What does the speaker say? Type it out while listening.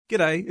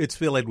G'day, it's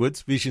Phil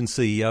Edwards, Vision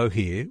CEO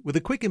here, with a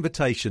quick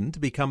invitation to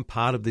become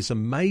part of this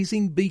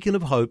amazing beacon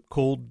of hope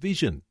called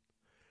Vision.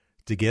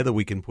 Together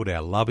we can put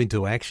our love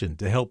into action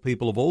to help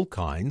people of all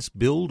kinds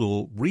build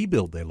or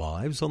rebuild their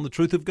lives on the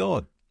truth of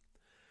God.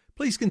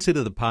 Please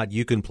consider the part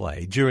you can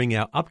play during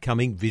our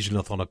upcoming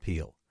Visionathon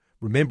appeal,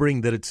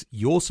 remembering that it's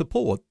your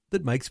support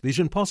that makes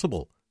Vision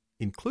possible,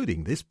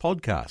 including this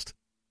podcast.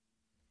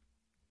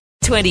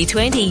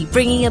 2020,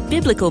 bringing a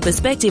biblical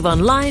perspective on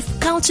life,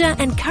 culture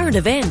and current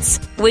events.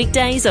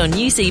 Weekdays on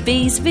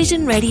UCB's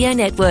Vision Radio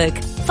Network.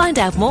 Find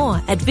out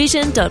more at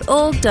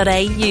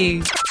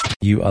vision.org.au.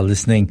 You are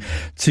listening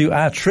to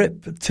our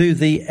trip to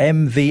the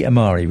MV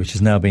Amari, which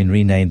has now been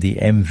renamed the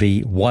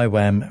MV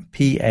YWAM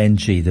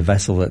PNG, the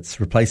vessel that's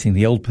replacing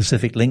the old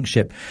Pacific Link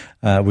ship,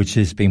 which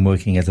has been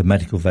working as a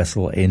medical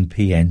vessel in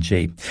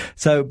PNG.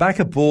 So back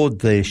aboard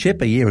the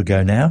ship a year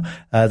ago now,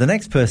 the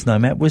next person I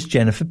met was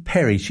Jennifer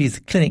Perry. She's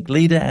the clinic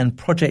leader and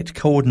project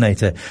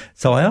coordinator.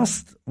 So I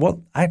asked what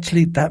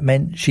actually that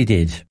meant she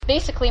did.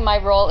 Basically, my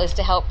role is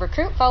to help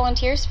recruit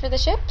volunteers for the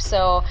ship,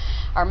 so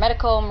our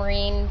medical,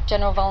 marine,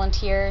 general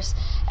volunteers,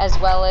 as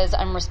well as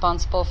I'm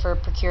responsible for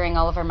procuring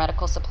all of our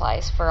medical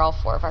supplies for all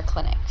 4 of our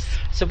clinics.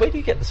 So where do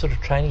you get the sort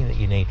of training that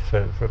you need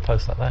for a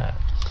post like that?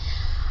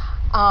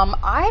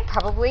 I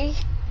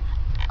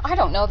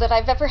don't know that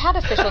I've ever had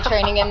official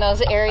training in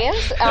those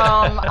areas.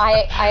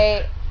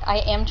 I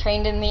am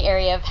trained in the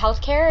area of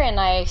healthcare, and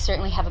I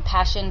certainly have a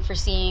passion for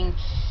seeing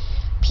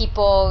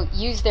people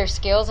use their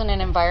skills in an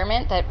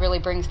environment that really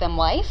brings them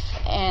life.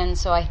 And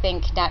so I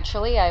think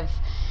naturally I've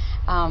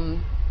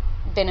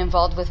been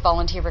involved with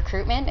volunteer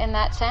recruitment in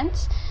that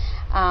sense.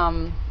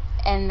 And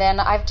then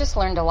I've just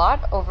learned a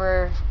lot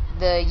over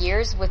the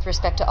years with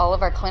respect to all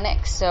of our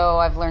clinics. So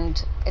I've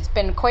learned, it's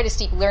been quite a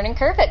steep learning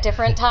curve at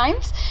different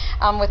times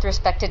with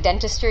respect to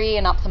dentistry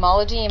and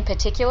ophthalmology in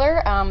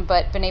particular,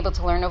 but been able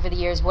to learn over the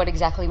years what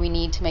exactly we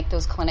need to make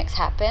those clinics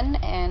happen.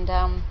 And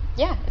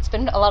yeah, it's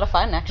been a lot of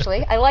fun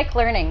actually. I like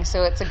learning,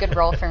 so it's a good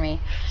role for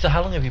me. So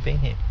how long have you been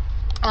here?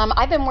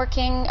 I've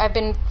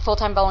been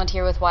full-time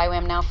volunteer with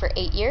YWAM now for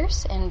 8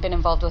 years and been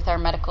involved with our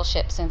medical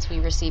ship since we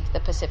received the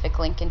Pacific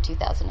Link in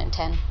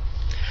 2010.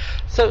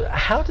 So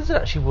how does it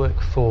actually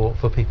work for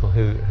people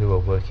who are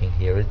working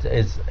here?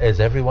 Is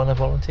everyone a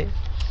volunteer?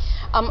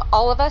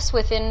 All of us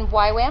within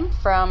YWAM,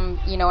 from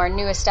our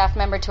newest staff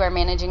member to our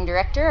managing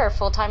director, are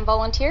full-time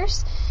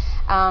volunteers.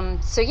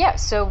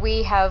 So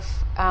we have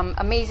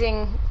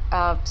amazing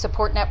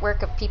support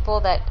network of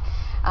people that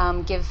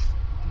give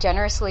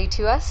generously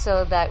to us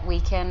so that we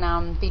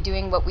can be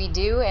doing what we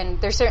do. And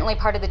they're certainly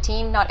part of the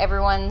team. Not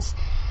everyone's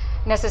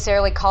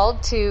necessarily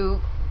called to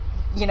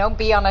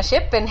be on a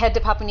ship and head to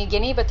Papua New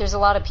Guinea, but there's a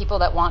lot of people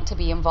that want to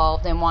be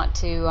involved and want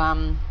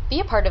to be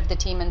a part of the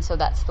team, and so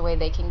that's the way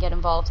they can get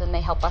involved, and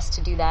they help us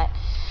to do that.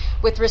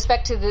 With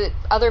respect to the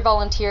other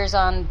volunteers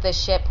on the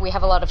ship, we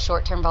have a lot of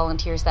short-term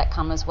volunteers that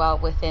come as well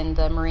within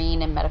the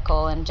marine and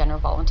medical and general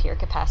volunteer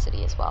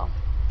capacity as well.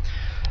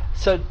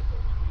 So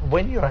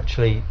when you're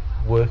actually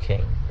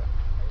working,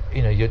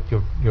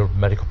 you're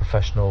medical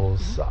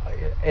professionals,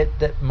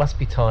 there must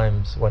be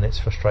times when it's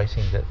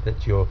frustrating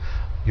that you're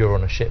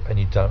on a ship and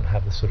you don't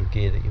have the sort of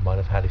gear that you might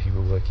have had if you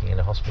were working in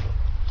a hospital.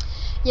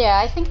 Yeah,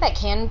 I think that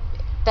can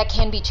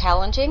be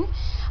challenging.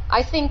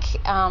 I think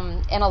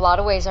in a lot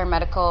of ways our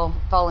medical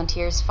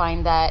volunteers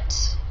find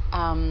that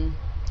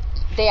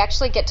they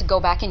actually get to go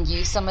back and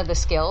use some of the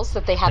skills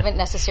that they haven't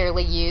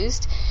necessarily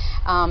used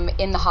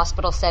in the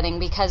hospital setting,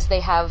 because they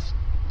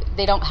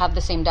don't have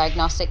the same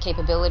diagnostic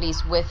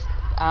capabilities with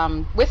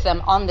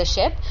them on the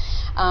ship.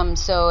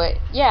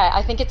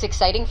 I think it's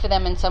exciting for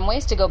them in some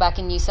ways to go back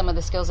and use some of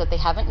the skills that they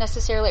haven't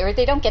necessarily, or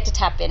they don't get to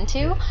tap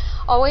into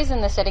always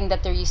in the setting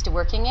that they're used to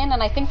working in.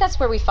 And I think that's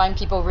where we find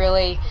people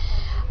really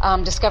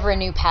discover a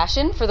new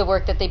passion for the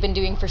work that they've been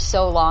doing for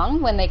so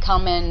long when they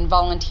come and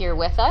volunteer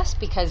with us,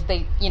 because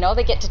they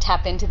get to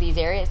tap into these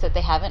areas that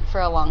they haven't for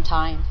a long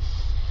time.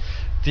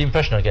 The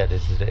impression I get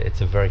is that it's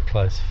a very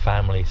close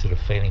family sort of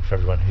feeling for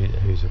everyone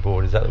who's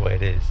aboard. Is that the way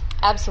it is?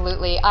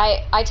 Absolutely.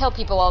 I tell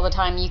people all the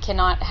time, you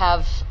cannot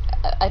have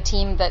a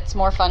team that's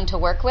more fun to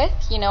work with.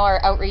 Our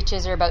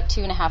outreaches are about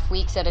 2.5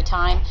 weeks at a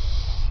time,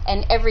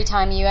 and every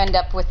time you end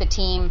up with a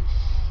team,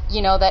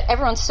 that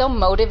everyone's so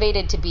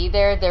motivated to be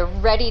there. They're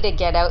ready to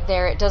get out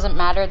there. It doesn't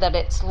matter that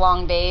it's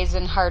long days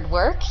and hard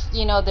work.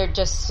 They're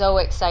just so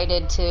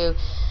excited to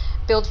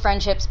build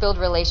friendships, build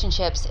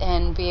relationships,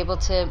 and be able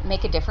to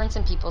make a difference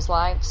in people's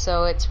lives.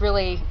 So it's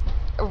really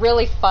a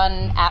really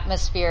fun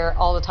atmosphere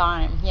all the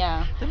time.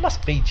 Yeah. There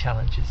must be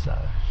challenges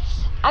though.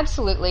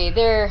 Absolutely.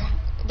 There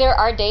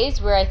are days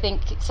where I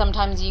think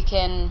sometimes you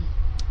can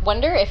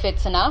wonder if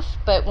it's enough,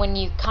 but when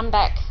you come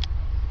back,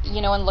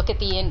 and look at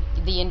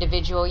the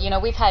individual,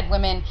 we've had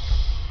women,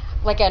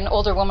 like an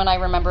older woman I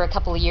remember a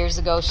couple of years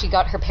ago, she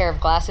got her pair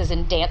of glasses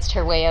and danced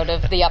her way out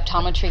of the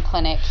optometry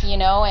clinic,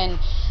 and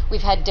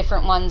we've had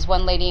different ones.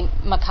 One lady,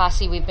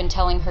 Makasi, we've been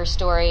telling her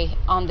story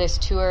on this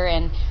tour,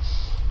 and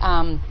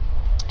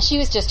she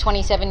was just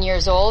 27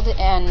 years old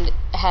and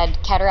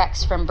had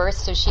cataracts from birth,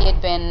 so she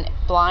had been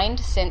blind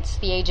since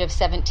the age of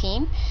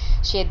 17.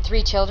 She had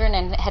 3 children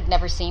and had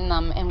never seen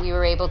them, and we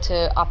were able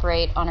to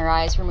operate on her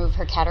eyes, remove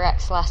her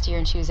cataracts last year,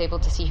 and she was able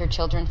to see her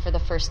children for the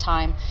first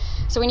time.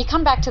 So when you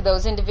come back to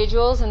those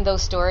individuals and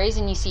those stories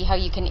and you see how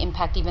you can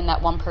impact even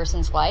that one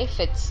person's life,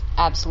 it's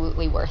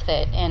absolutely worth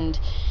it and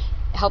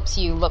helps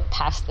you look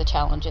past the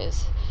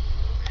challenges.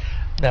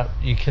 Now,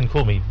 you can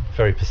call me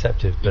very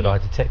perceptive, but I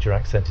detect your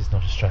accent is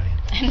not Australian.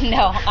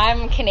 No,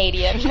 I'm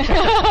Canadian.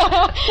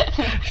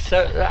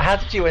 So how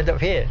did you end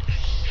up here?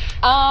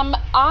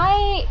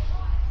 I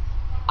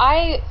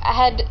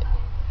had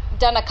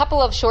done a couple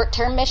of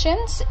short-term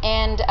missions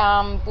and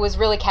was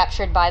really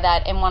captured by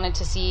that and wanted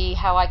to see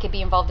how I could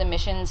be involved in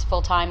missions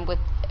full-time with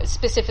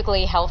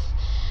specifically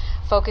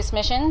health-focused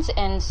missions.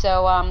 And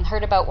so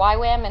heard about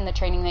YWAM and the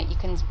training that you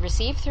can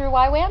receive through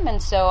YWAM.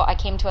 And so I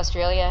came to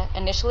Australia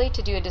initially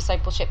to do a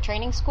discipleship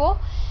training school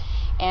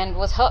and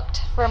was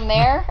hooked from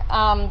there.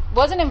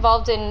 Wasn't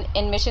involved in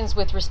missions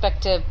with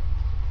respect to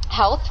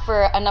health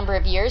for a number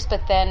of years,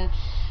 but then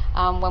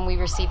when we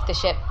received the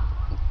ship,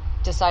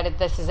 decided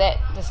this is it.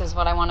 This is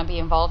what I want to be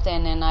involved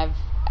in, and I've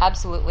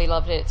absolutely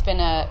loved it. It's been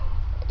a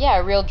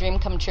real dream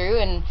come true,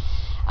 and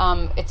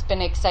it's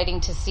been exciting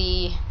to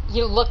see.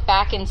 You look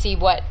back and see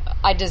what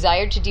I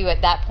desired to do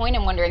at that point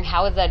and wondering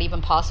how is that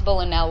even possible,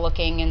 and now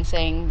looking and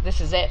saying,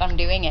 this is it, I'm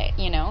doing it.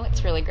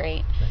 It's really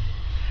great.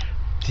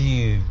 Do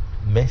you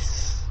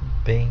miss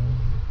being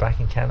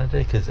back in Canada?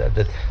 Because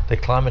the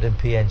climate in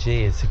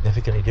PNG is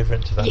significantly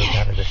different to that of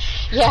Canada.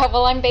 Yeah,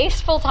 well, I'm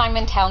based full-time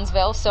in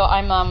Townsville, so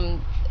I'm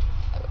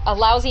a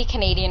lousy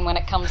Canadian when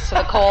it comes to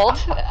the cold.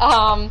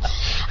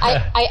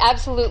 I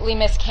absolutely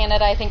miss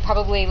Canada. I think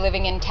probably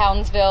living in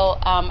Townsville,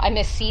 I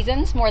miss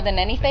seasons more than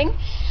anything,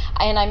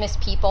 and I miss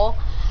people.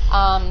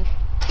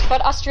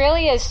 But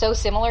Australia is so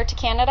similar to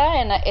Canada,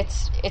 and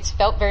it's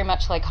felt very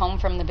much like home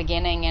from the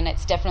beginning, and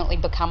it's definitely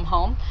become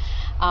home.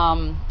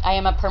 I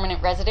am a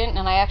permanent resident,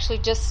 and I actually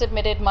just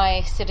submitted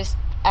my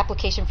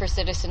application for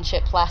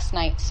citizenship last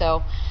night,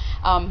 so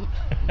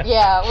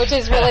which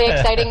is really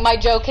exciting. My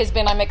joke has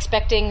been I'm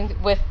expecting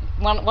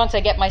once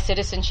I get my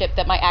citizenship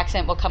that my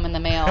accent will come in the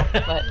mail,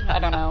 but I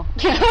don't know.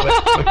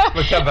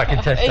 We'll come back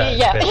and test that.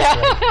 Yeah.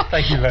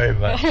 Thank you very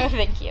much.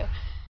 Thank you.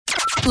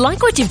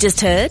 Like what you've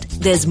just heard?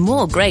 There's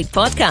more great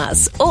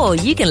podcasts, or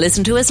you can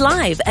listen to us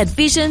live at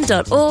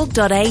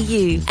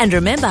vision.org.au. And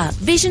remember,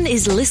 Vision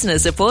is listener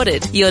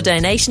supported. Your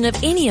donation of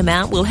any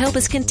amount will help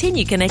us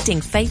continue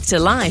connecting faith to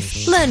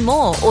life. Learn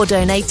more or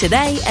donate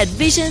today at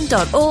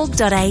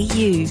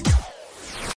vision.org.au.